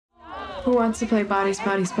Who wants to play bodies,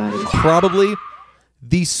 bodies, bodies? Probably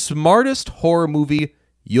the smartest horror movie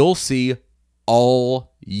you'll see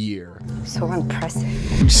all year. So impressive.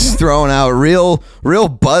 Just throwing out real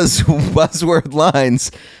buzzword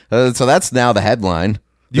lines. So that's now the headline.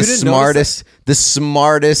 The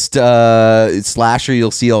smartest slasher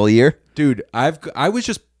you'll see all year. Dude, I was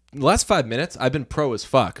just last 5 minutes. I've been pro as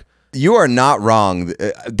fuck. You are not wrong.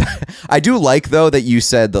 I do like, though, that you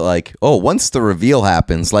said that, like, oh, once the reveal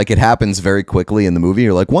happens, like, it happens very quickly in the movie.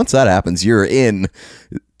 You're like, once that happens, you're in.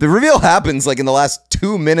 The reveal happens, like, in the last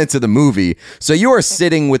 2 minutes of the movie. So you are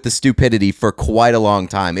sitting with the stupidity for quite a long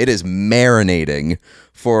time. It is marinating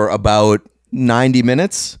for about 90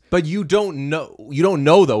 minutes. But you don't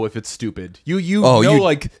know though if it's stupid.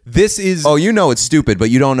 Like this is. Oh, you know it's stupid, but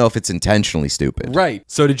you don't know if it's intentionally stupid. Right.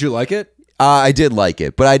 So did you like it? I did like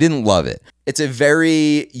it, but I didn't love it. It's a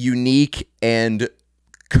very unique and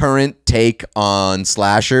current take on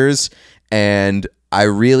slashers, and I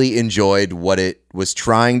really enjoyed what it was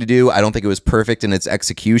trying to do. I don't think it was perfect in its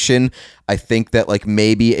execution. I think that, like,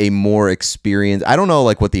 maybe a more experienced... I don't know,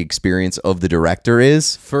 like, what the experience of the director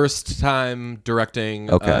is. First time directing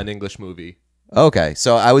an English movie. Okay,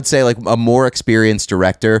 so I would say, like, a more experienced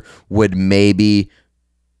director would maybe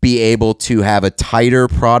be able to have a tighter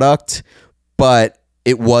product, but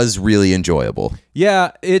it was really enjoyable.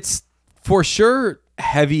 Yeah, it's for sure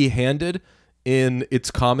heavy-handed in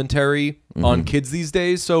its commentary on kids these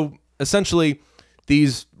days. So essentially,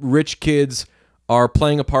 these rich kids are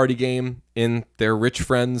playing a party game in their rich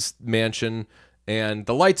friend's mansion, and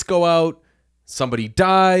the lights go out, somebody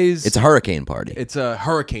dies. It's a hurricane party. It's a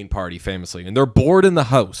hurricane party, famously, and they're bored in the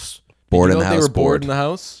house. Bored in the house, they were bored in the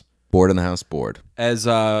house? Bored in the house, bored. As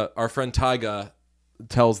our friend Tyga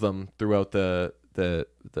tells them throughout the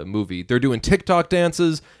movie, they're doing TikTok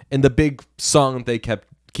dances, and the big song they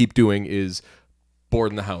keep doing is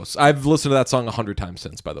Bored in the House. I've listened to that song 100 times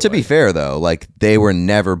since, by the way. To be fair, though, like, they were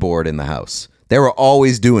never bored in the house. They were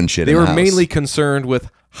always doing shit in the house. They were mainly concerned with,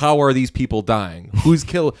 how are these people dying? Who's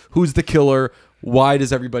the killer? Why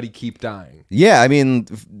does everybody keep dying? Yeah, I mean,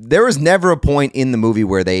 there was never a point in the movie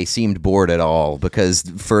where they seemed bored at all, because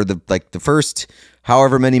for the first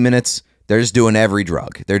however many minutes, they're just doing every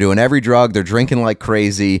drug. They're doing every drug. They're drinking like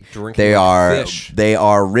crazy. They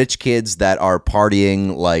are rich kids that are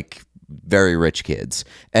partying like very rich kids.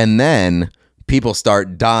 And then people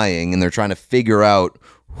start dying, and they're trying to figure out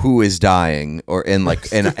who is dying,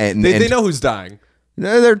 they know who's dying.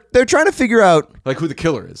 They're trying to figure out, like, who the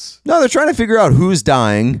killer is. No, they're trying to figure out who's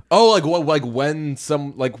dying. Oh, like when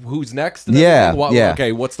who's next? And yeah.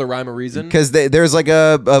 Okay, what's the rhyme or reason? Because there's like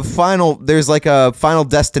a final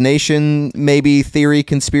destination, maybe theory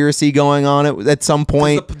conspiracy going on at some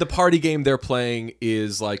point. The party game they're playing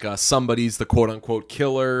is like somebody's the quote unquote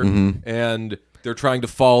killer, and they're trying to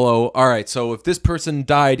follow. All right, so if this person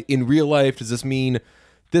died in real life, does this mean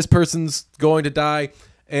this person's going to die?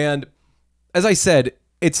 And as I said,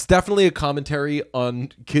 it's definitely a commentary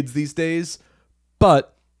on kids these days,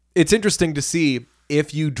 but it's interesting to see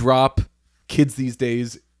if you drop kids these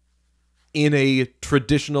days in a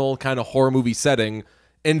traditional kind of horror movie setting,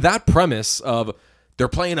 and that premise of they're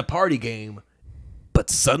playing a party game, but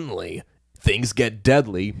suddenly things get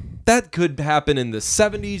deadly. That could happen in the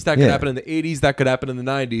 70s, that could happen in the 80s, that could happen in the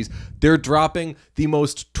 90s. They're dropping the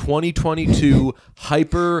most 2022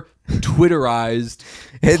 hyper Twitterized,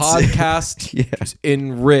 podcast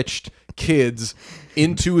enriched kids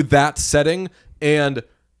into that setting, and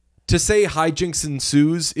to say hijinks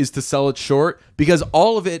ensues is to sell it short, because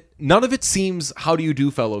none of it seems how do you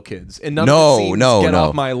do, fellow kids, and none of it seems get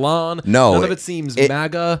off my lawn. None of it seems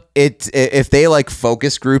MAGA. If they like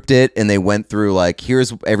focus grouped it and they went through like,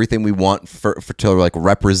 here's everything we want for to like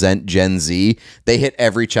represent Gen Z, they hit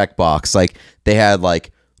every checkbox. Like they had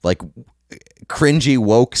like cringy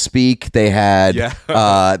woke speak. They had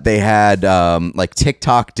like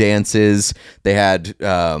TikTok dances. They had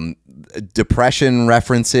depression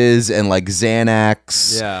references and like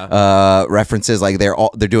Xanax references. Like they're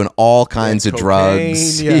doing all kinds of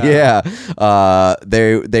drugs. They're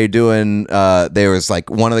doing there was like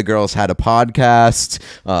one of the girls had a podcast.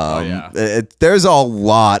 There's a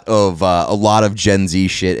lot of Gen Z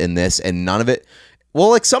shit in this, and none of it.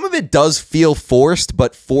 Well, like some of it does feel forced,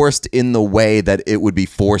 but forced in the way that it would be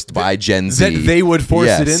forced by Gen Z. That they would force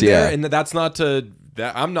it in there, and that's not to.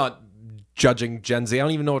 I'm not judging Gen Z. I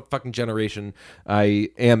don't even know what fucking generation I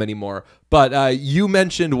am anymore. But you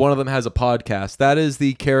mentioned one of them has a podcast. That is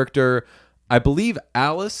the character, I believe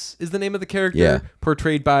Alice is the name of the character,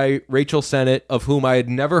 portrayed by Rachel Sennott, of whom I had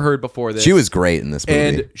never heard before this. She was great in this movie.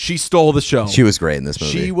 And she stole the show. She was great in this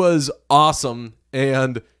movie. She was awesome,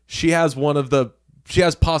 and she has one of the she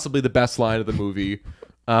has possibly the best line of the movie,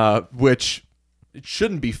 which it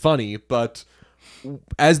shouldn't be funny, but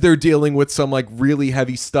as they're dealing with some like really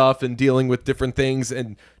heavy stuff and dealing with different things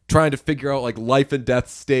and trying to figure out like life and death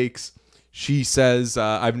stakes, she says,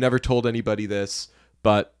 I've never told anybody this,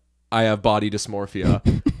 but I have body dysmorphia.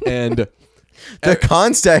 And the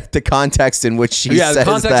context in which she says the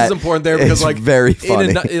context that is important there because like very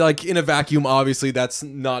funny. In a vacuum, obviously that's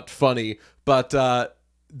not funny, but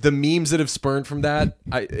the memes that have spurned from that,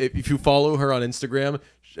 if you follow her on Instagram,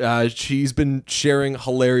 she's been sharing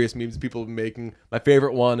hilarious memes people have been making. My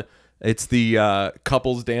favorite one, it's the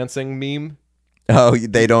couples dancing meme. Oh,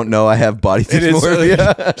 they don't know I have body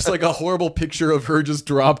dysmorphia. Just like a horrible picture of her just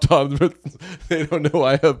dropped on. They don't know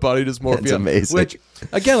I have body dysmorphia. That's amazing. Which,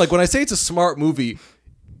 again, like when I say it's a smart movie,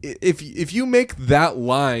 if you make that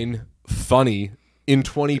line funny in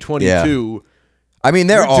 2022, I mean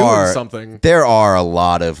there are a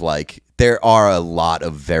lot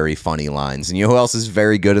of very funny lines, and you know who else is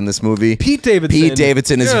very good in this movie? Pete Davidson. Pete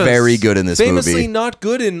Davidson is very good in this famously movie. Not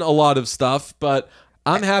good in a lot of stuff, but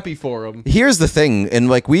I'm happy for him. Here's the thing, and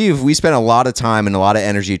like we spent a lot of time and a lot of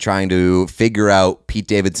energy trying to figure out Pete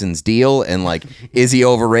Davidson's deal and like, is he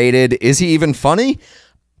overrated? Is he even funny?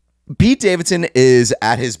 Pete Davidson is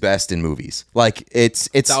at his best in movies. Like it's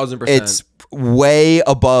 1000%. It's way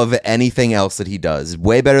above anything else that he does.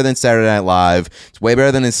 Way better than Saturday Night Live. It's way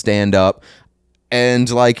better than his stand-up. And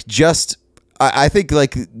like just I think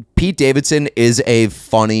like Pete Davidson is a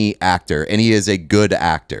funny actor and he is a good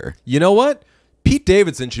actor. You know what? Pete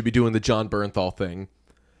Davidson should be doing the John Bernthal thing.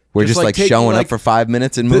 We're just like showing up for 5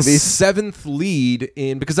 minutes in movies. The seventh lead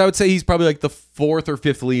in, because I would say he's probably like the fourth or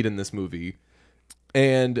fifth lead in this movie.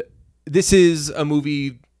 And this is a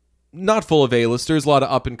movie not full of A-listers, a lot of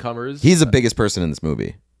up-and-comers. He's the biggest person in this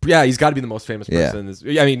movie. Yeah, he's got to be the most famous person in this.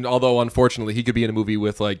 I mean, although unfortunately he could be in a movie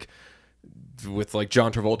with like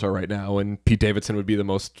John Travolta right now, and Pete Davidson would be the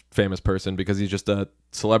most famous person because he's just a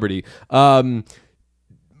celebrity.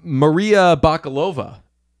 Maria Bakalova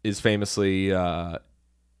is famously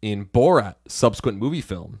in Borat, subsequent movie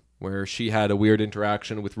film, where she had a weird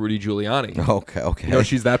interaction with Rudy Giuliani. Okay. You know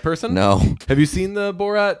she's that person? No. Have you seen the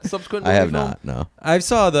Borat subsequent movie I have film? not, no. I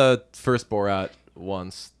saw the first Borat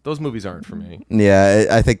once. Those movies aren't for me. Yeah,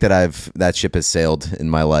 I think that that ship has sailed in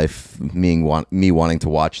my life, me wanting to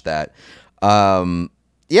watch that.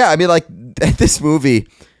 Yeah, I mean, like, this movie,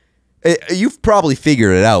 you've probably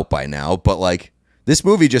figured it out by now, but like, this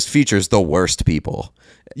movie just features the worst people.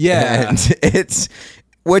 Yeah. And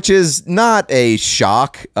which is not a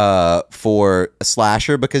shock for a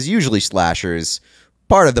slasher, because usually slashers,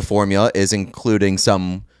 part of the formula is including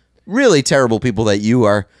some really terrible people that you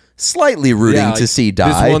are slightly rooting to see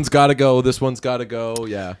die. This one's got to go. This one's got to go.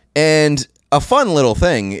 Yeah. And a fun little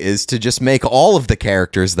thing is to just make all of the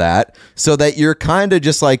characters that, so that you're kind of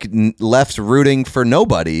just like left rooting for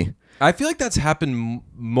nobody. I feel like that's happened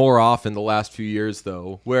more often the last few years,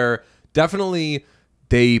 though, where definitely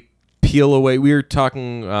they peel away. We were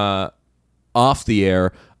talking off the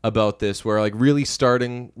air about this, where like really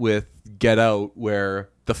starting with Get Out, where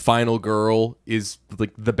the final girl is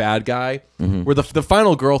like the bad guy, where the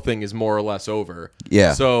final girl thing is more or less over.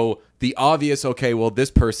 Yeah. So the obvious, okay, well, this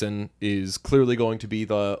person is clearly going to be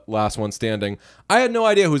the last one standing. I had no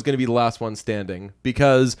idea who was going to be the last one standing,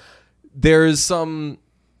 because there's some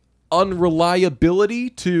unreliability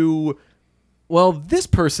to, well, this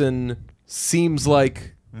person seems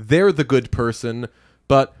like they're the good person,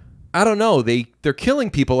 but I don't know, they're killing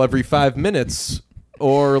people every 5 minutes,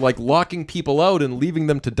 or like locking people out and leaving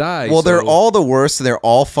them to die. Well, they're all the worst. They're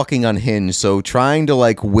all fucking unhinged. So trying to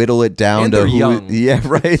like whittle it down and to they're who, young. Yeah,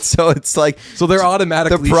 right. So it's like, so they're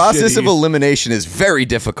automatically the process shitty. of elimination is very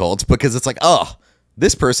difficult, because it's like, oh,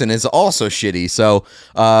 this person is also shitty. So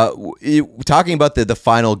talking about the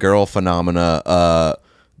final girl phenomena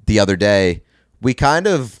the other day, we kind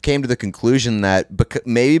of came to the conclusion that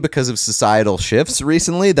maybe because of societal shifts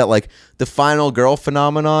recently, that like the final girl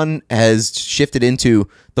phenomenon has shifted into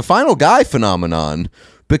the final guy phenomenon,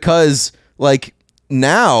 because like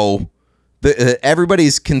now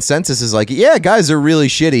everybody's consensus is like, yeah, guys are really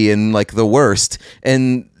shitty and like the worst,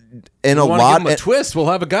 and a lot give him a twist, we'll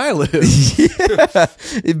have a guy live. Yeah,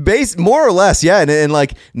 more or less, yeah, and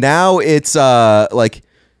like now it's like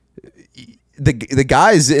the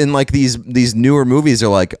guys in like these newer movies are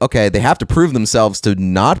like, okay, they have to prove themselves to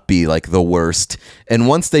not be like the worst, and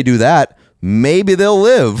once they do that, maybe they'll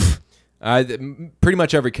live. Pretty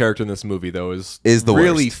much every character in this movie though is the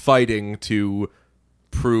really worst. fighting to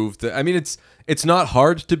prove that. I mean, it's not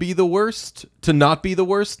hard to be the worst, to not be the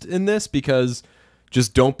worst in this, because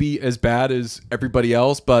just don't be as bad as everybody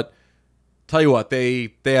else, but tell you what,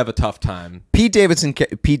 they have a tough time. Pete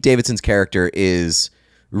Davidson's character is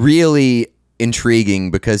really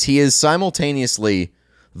intriguing because he is simultaneously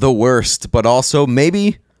the worst, but also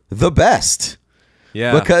maybe the best.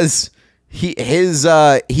 Yeah, because he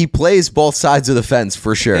plays both sides of the fence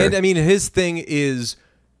for sure. And I mean, his thing is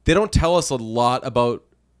they don't tell us a lot about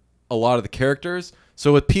a lot of the characters.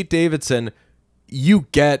 So with Pete Davidson, you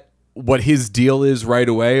get what his deal is right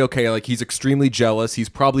away. Okay, like he's extremely jealous. He's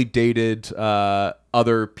probably dated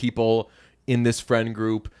other people in this friend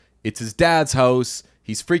group. It's his dad's house.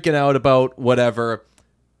 He's freaking out about whatever.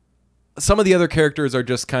 Some of the other characters are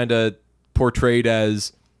just kind of portrayed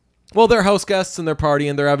as, well, they're house guests and they're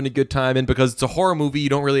partying, they're having a good time. And because it's a horror movie, you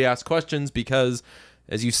don't really ask questions because,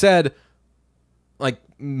 as you said, like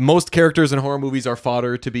most characters in horror movies are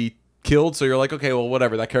fodder to be killed. So you're like, okay, well,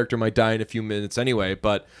 whatever. That character might die in a few minutes anyway.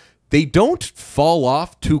 But they don't fall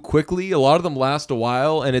off too quickly. A lot of them last a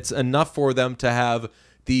while, and it's enough for them to have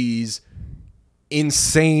these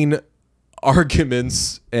insane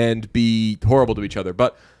arguments and be horrible to each other.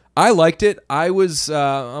 But I liked it. I'm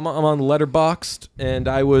on Letterboxd, and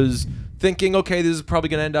I was thinking, okay, this is probably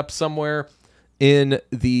going to end up somewhere in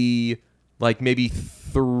the like maybe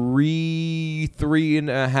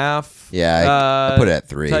 3.5. Yeah, I put it at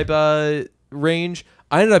 3 type range.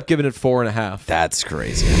 I ended up giving it 4.5. That's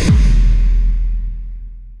crazy.